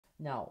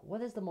Now,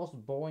 what is the most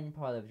boring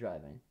part of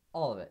driving?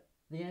 All of it.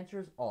 The answer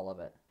is all of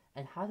it.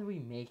 And how do we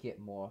make it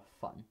more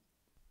fun?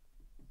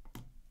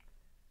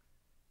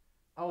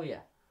 Oh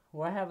yeah,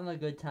 we're having a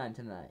good time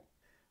tonight.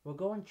 We're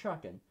going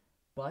trucking,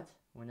 but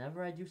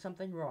whenever I do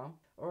something wrong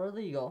or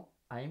illegal,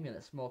 I am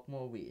gonna smoke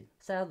more weed.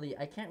 Sadly,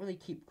 I can't really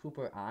keep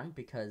Cooper on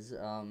because,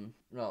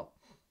 well,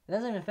 it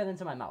doesn't even fit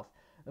into my mouth.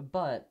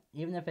 But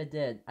even if it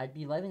did, I'd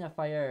be lighting a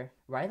fire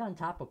right on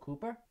top of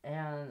Cooper,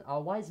 and a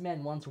wise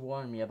man once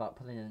warned me about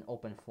putting an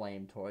open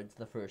flame towards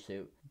the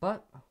fursuit.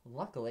 But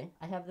luckily,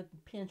 I have the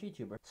PNG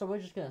tuber, so we're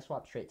just gonna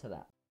swap straight to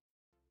that.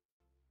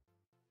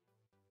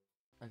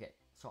 Okay,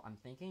 so I'm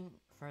thinking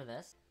for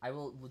this, I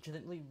will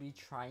legitimately be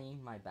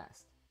trying my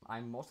best.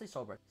 I'm mostly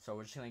sober, so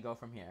we're just gonna go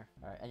from here.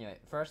 Alright, anyway,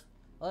 first,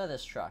 look at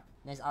this truck.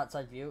 Nice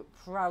outside view,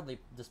 proudly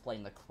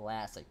displaying the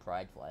classic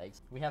pride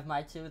flags. We have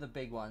my two, the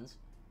big ones,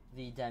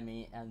 the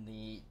Demi and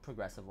the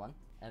progressive one.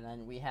 And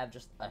then we have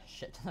just a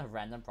shit ton of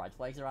random pride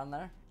flags around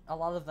there. A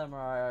lot of them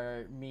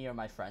are me or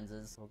my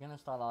friends'. We're gonna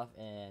start off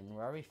in,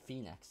 where are we?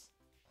 Phoenix.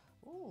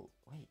 Ooh,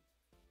 wait,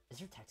 is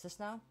there Texas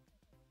now?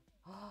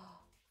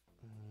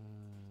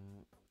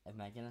 Am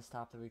I gonna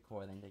stop the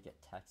recording to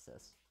get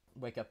Texas?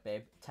 Wake up,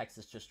 babe.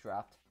 Texas just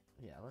dropped.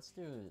 Yeah, let's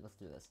do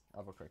this.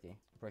 Albuquerque,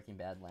 Breaking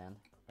Bad land.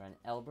 We're in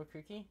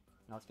Albuquerque.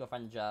 Now let's go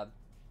find a job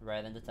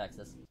right into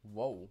Texas.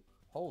 Whoa,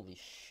 holy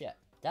shit.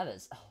 That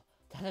is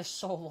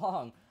so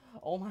long.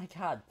 Oh my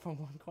god, from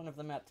one corner of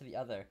the map to the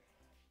other.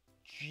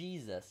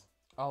 Jesus.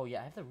 Oh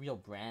yeah, I have the Real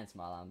Brands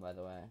mod on, by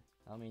the way.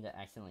 I don't mean to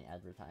accidentally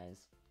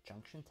advertise.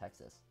 Junction,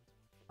 Texas.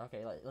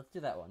 Okay, let's do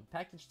that one.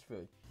 Packaged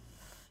food.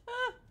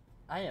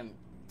 I am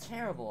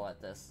terrible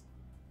at this.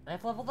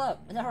 I've leveled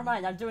up. Never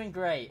mind, I'm doing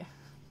great.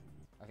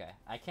 Okay,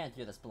 I can't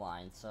do this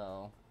blind,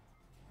 so...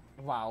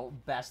 Wow,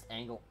 best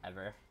angle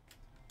ever.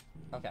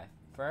 Okay,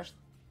 first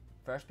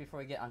before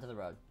we get onto the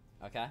road,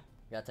 okay?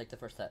 You gotta take the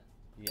first hit.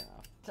 Yeah.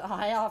 Oh,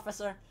 hi,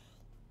 officer.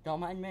 Don't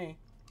mind me.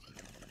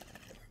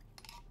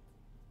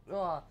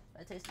 Oh,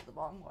 I tasted the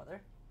bong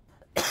water.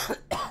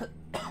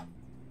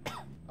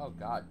 Oh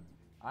god.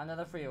 Onto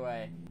the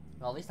freeway.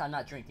 Well, at least I'm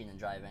not drinking and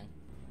driving.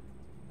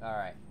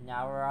 Alright,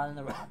 now we're on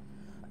the road.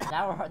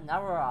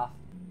 now we're off.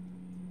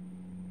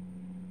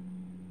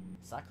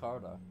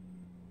 Sakurada.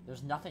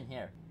 There's nothing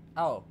here.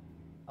 Oh,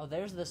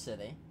 there's the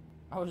city.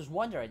 I was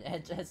wondering,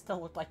 it still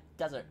looked like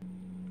desert.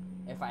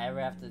 If I ever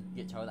have to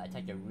get towed, I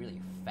take a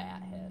really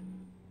fat hit.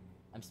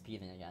 I'm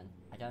speeding again.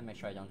 I gotta make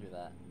sure I don't do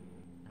that.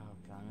 Oh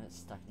god, I'm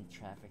stuck in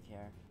traffic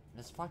here.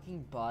 This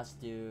fucking bus,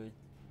 dude.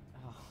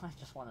 Oh, I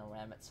just want to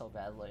ram it so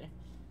badly.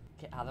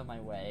 Get out of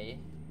my way.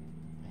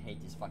 I hate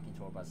these fucking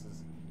tour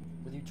buses.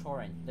 With you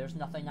touring, there's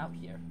nothing out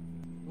here.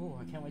 Ooh,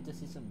 I can't wait to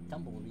see some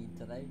tumbleweed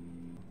today.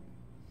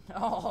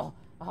 Oh,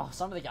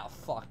 somebody got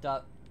fucked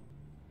up.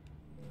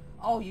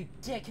 Oh, you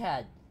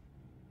dickhead.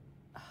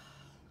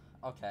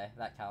 Okay,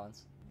 that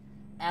counts.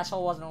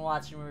 Asshole wasn't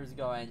watching where he was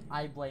going.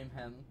 I blame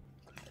him.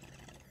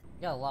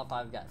 You gotta love how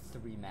I've got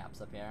 3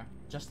 maps up here.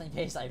 Just in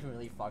case I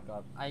really fuck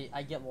up.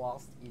 I get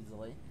lost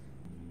easily.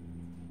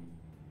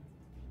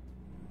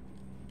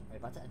 We're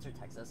about to enter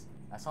Texas.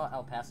 I saw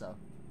El Paso.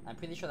 I'm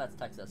pretty sure that's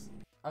Texas.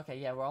 Okay,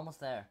 yeah, we're almost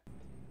there.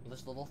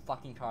 This little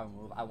fucking car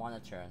move. I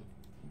want to turn.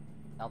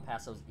 El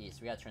Paso's east.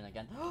 We gotta turn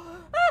again.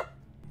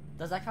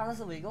 Does that count as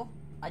illegal?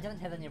 I didn't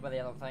hit anybody,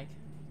 I don't think.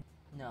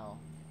 No.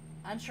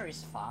 I'm sure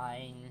he's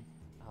fine.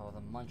 Oh,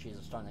 the munchies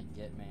are starting to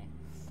get me.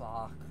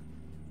 Fuck.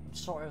 I'm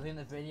so early in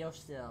the video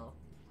still.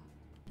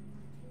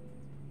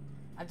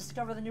 I've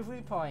discovered a new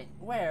viewpoint.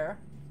 Where?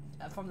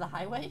 From the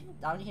highway?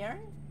 Down here?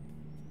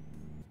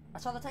 I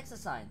saw the Texas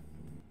sign.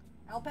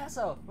 El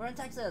Paso! We're in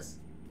Texas!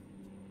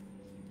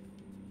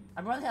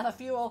 I'm running out of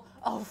fuel!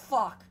 Oh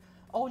fuck!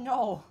 Oh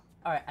no!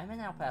 Alright, I'm in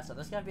El Paso.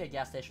 There's gotta be a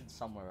gas station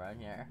somewhere around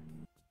here.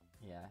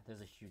 Yeah,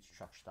 there's a huge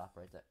truck stop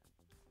right there.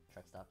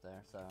 Truck stop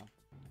there, so...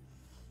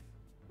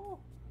 Ooh.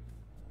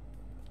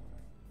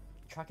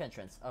 Truck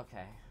entrance,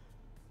 okay.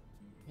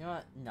 You know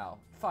what? No.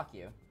 Fuck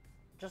you.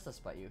 Just to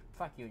spite you.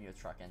 Fuck you and your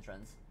truck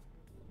entrance.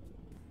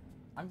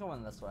 I'm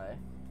going this way.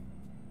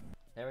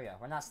 There we go.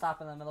 We're not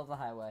stopping in the middle of the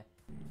highway.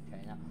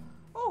 Okay, now...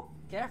 Oh!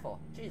 Careful!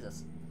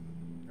 Jesus.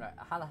 Right,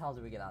 how the hell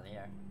do we get out of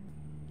here?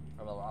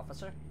 Hello,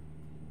 officer?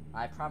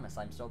 I promise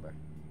I'm sober.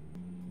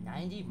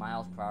 90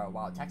 miles per hour.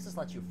 Wow, Texas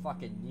lets you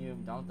fucking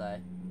noom, don't they?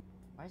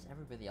 Why is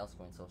everybody else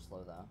going so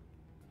slow, though?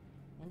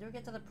 When do we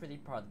get to the pretty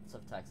parts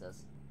of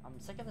Texas? I'm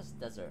sick of this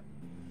desert.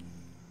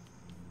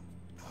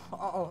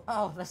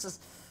 Oh, this is...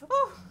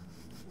 Oh!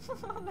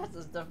 This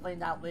is definitely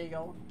not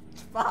legal.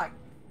 Fuck!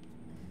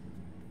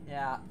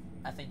 Yeah,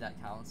 I think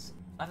that counts.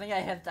 I think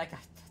I hit that guy,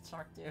 that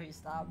truck too, he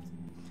stopped.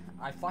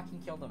 I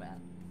fucking killed a man.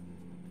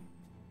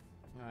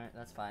 Alright,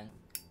 that's fine.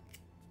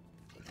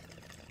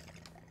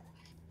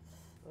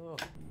 Ooh.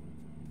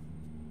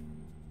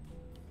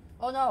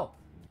 Oh no!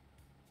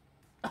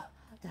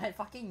 Did I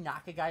fucking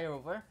knock a guy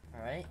over?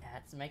 Alright,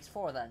 that makes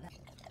 4 then.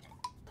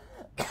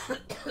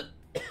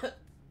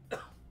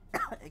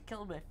 It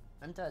killed me.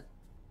 I'm dead.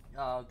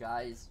 Oh,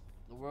 guys.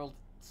 The world's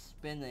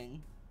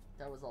spinning.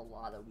 That was a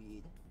lot of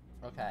weed.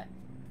 Okay.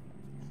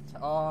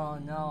 Oh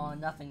no,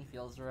 nothing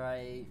feels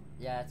right.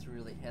 Yeah, it's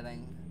really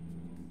hitting.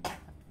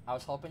 I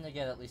was hoping to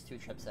get at least 2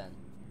 trips in.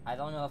 I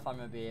don't know if I'm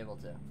gonna be able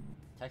to.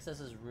 Texas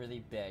is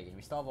really big, and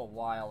we still have a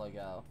while to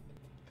go.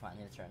 Come on,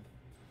 I need a turn.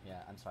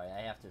 Yeah, I'm sorry,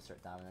 I have to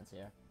assert dominance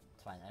here.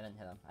 It's fine, I didn't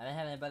hit him. I didn't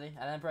hit anybody.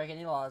 I didn't break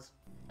any laws.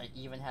 I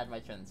even had my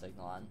turn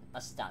signal on.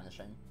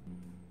 Astonishing.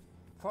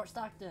 Fort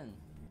Stockton!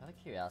 Out of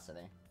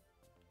curiosity.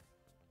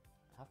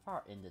 How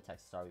far into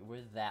Texas are we?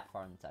 We're that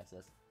far into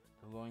Texas.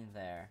 We're going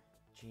there.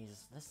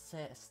 Jesus, this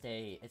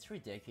state, it's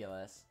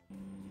ridiculous.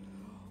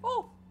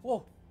 Oh!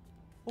 Whoa!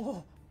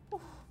 Whoa!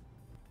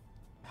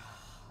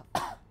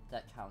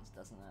 That counts,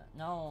 doesn't it?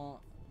 No,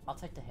 I'll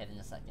take the hit in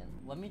a second.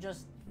 Let me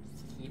just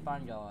keep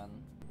on going.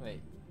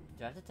 Wait,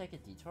 do I have to take a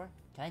detour?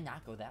 Can I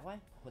not go that way?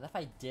 What if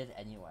I did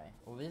anyway?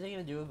 What are they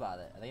gonna do about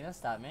it? Are they gonna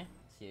stop me?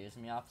 Excuse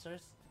me,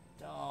 officers?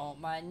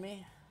 Don't mind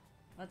me.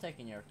 I'm not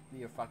taking your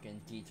fucking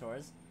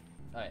detours.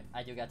 Alright,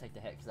 I do gotta take the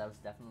hit because that was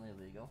definitely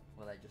illegal,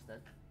 what I just did.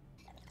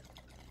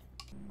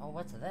 Oh,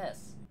 what's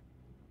this?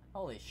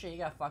 Holy shit, you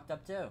got fucked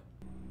up too.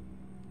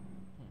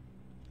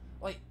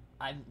 Wait,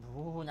 I'm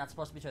not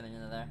supposed to be turning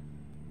into there.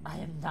 I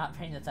am not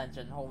paying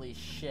attention, holy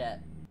shit.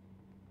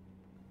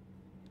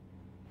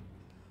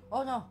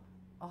 Oh no!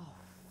 Oh,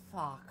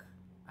 fuck.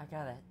 I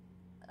gotta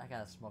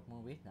smoke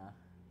more weed now.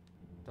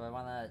 Do I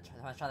wanna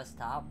try to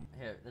stop?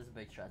 Here, there's a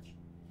big stretch.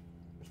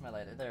 Where's my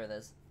lighter? There it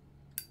is.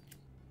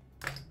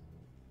 A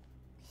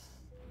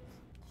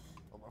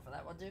little more for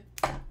that one, dude.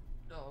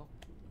 Oh.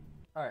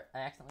 Alright, I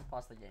accidentally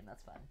paused the game,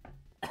 that's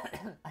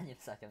fine. I need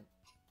a second.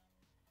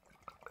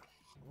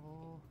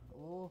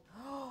 Ooh.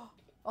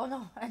 Oh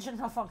no, engine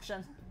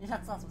malfunction. Yeah,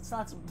 it's not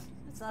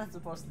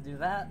supposed to do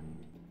that.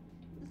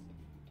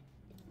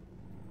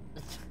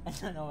 I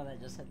don't know what I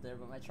just hit there,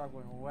 but my truck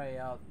went way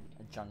up.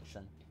 A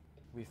junction.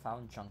 We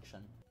found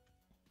junction.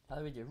 How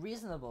do we do?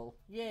 Reasonable.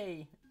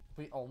 Yay.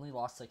 We only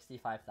lost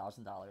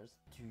 $65,000.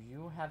 Do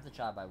you have the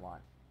job I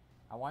want?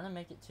 I want to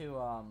make it to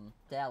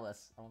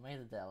Dallas. I want to make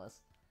it to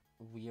Dallas.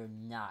 We are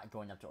not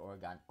going up to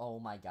Oregon. Oh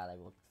my god, I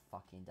will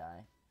fucking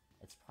die.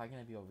 It's probably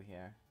gonna be over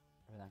here.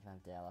 We're not gonna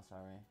have Dallas,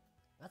 are we?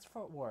 That's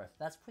Fort Worth.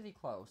 That's pretty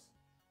close.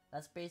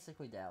 That's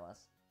basically Dallas.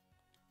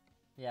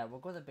 Yeah, we'll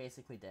go to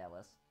basically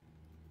Dallas.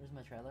 Where's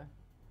my trailer?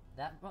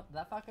 That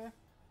fucker?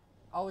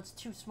 Oh, it's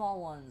 2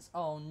 small ones.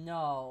 Oh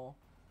no.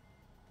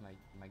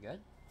 Am I good?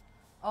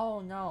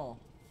 Oh no.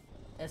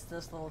 It's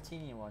this little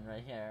teeny one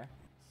right here.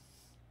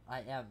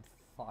 I am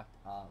fucked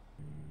up.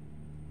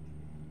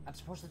 I'm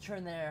supposed to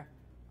turn there.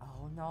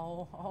 Oh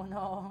no. Oh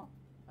no.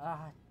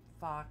 Ah,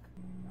 fuck.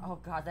 Oh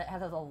god, that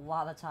added a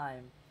lot of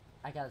time.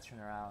 I gotta turn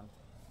around.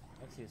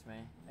 Excuse me.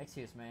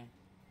 Excuse me.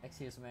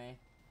 Excuse me.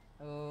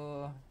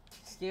 Oh,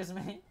 excuse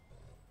me.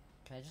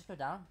 Can I just go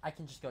down? I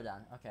can just go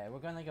down. Okay, we're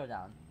gonna go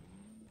down.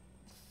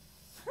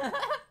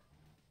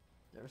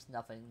 There was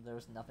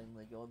nothing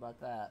legal about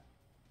that.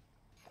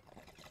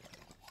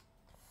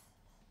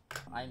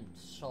 I'm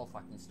so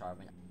fucking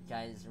starving.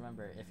 Guys,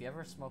 remember, if you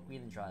ever smoke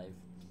weed and drive,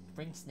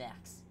 bring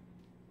snacks.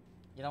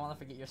 You don't want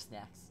to forget your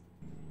snacks.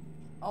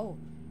 Oh,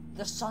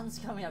 the sun's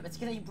coming up. It's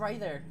getting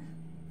brighter.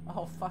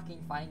 Oh,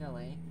 fucking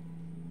finally.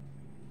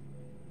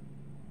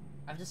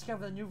 I've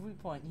discovered a new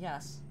viewpoint,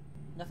 yes.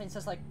 Nothing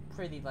says like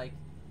pretty like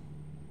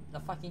the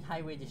fucking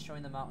highway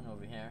destroying the mountain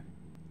over here.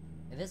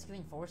 It is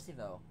getting foresty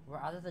though. We're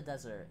out of the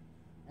desert.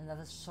 And that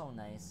is so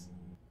nice.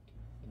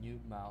 Noob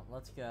Mount,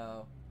 let's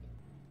go.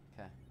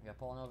 Okay, we got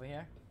pulling over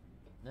here.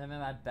 This is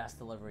my best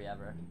delivery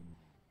ever.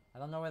 I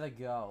don't know where to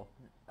go.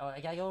 Oh, I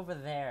gotta go over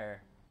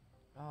there.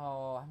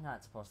 Oh, I'm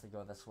not supposed to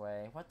go this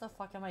way. What the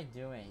fuck am I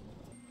doing?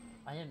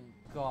 I am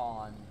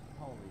gone.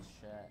 Holy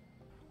shit.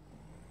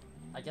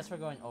 I guess we're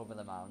going over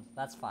the mound.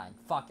 That's fine.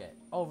 Fuck it.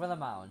 Over the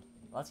mound.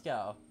 Let's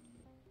go.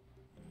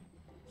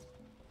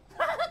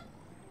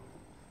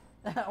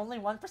 Only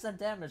 1%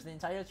 damage the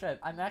entire trip.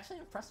 I'm actually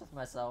impressed with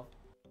myself.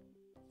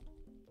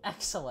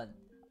 Excellent.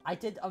 I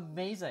did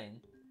amazing.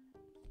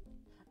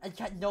 I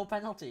got no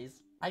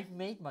penalties. I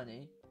made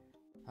money.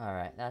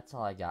 Alright, that's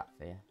all I got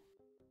for you.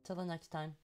 Till the next time.